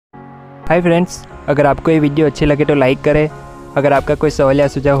Hi friends, अगर आपको ये वीडियो अच्छी लगे तो लाइक करें। अगर आपका कोई सवाल या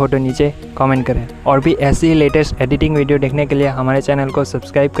सुझाव हो तो नीचे कमेंट करें। और भी ऐसी ही लेटेस्ट एडिटिंग वीडियो देखने के लिए हमारे चैनल को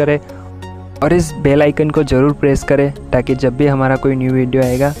सब्सक्राइब करें और इस बेल आइकन को ज़रूर प्रेस करें ताकि जब भी हमारा कोई न्यू वीडियो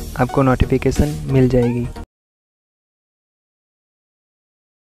आएगा आपको नोटिफिकेशन मिल जाएगी।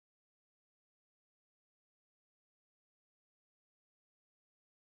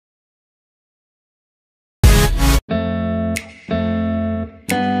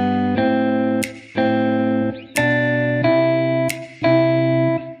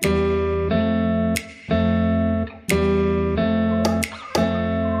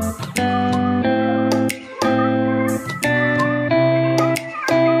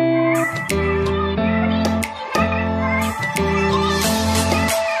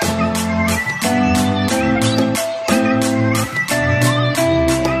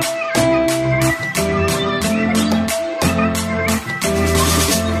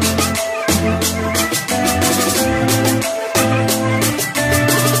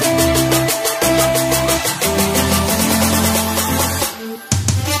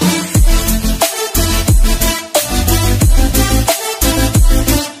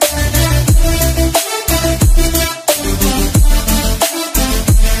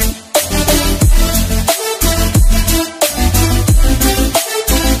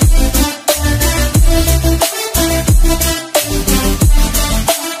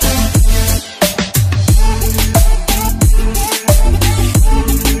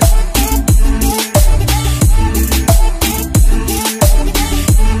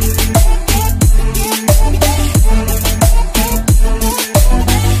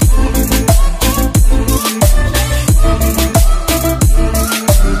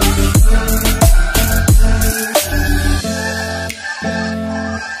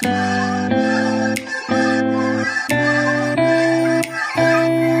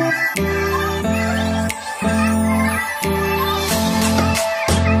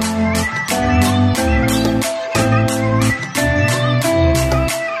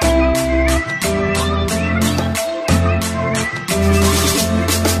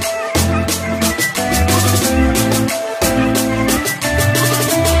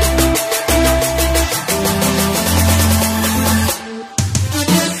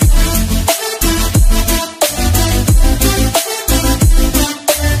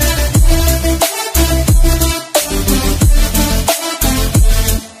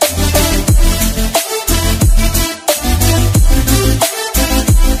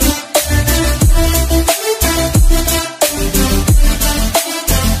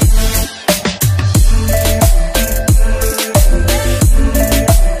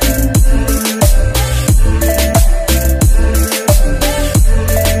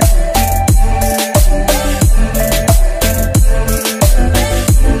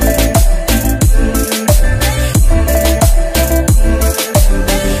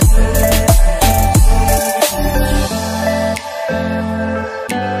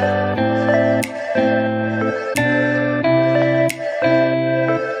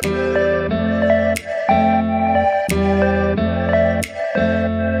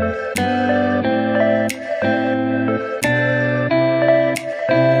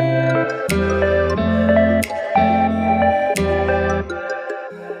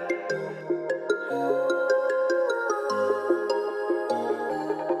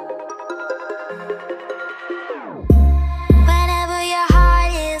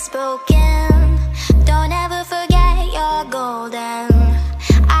 Broken, don't ever forget you're golden.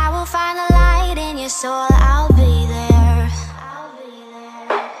 I will find the light in your soul.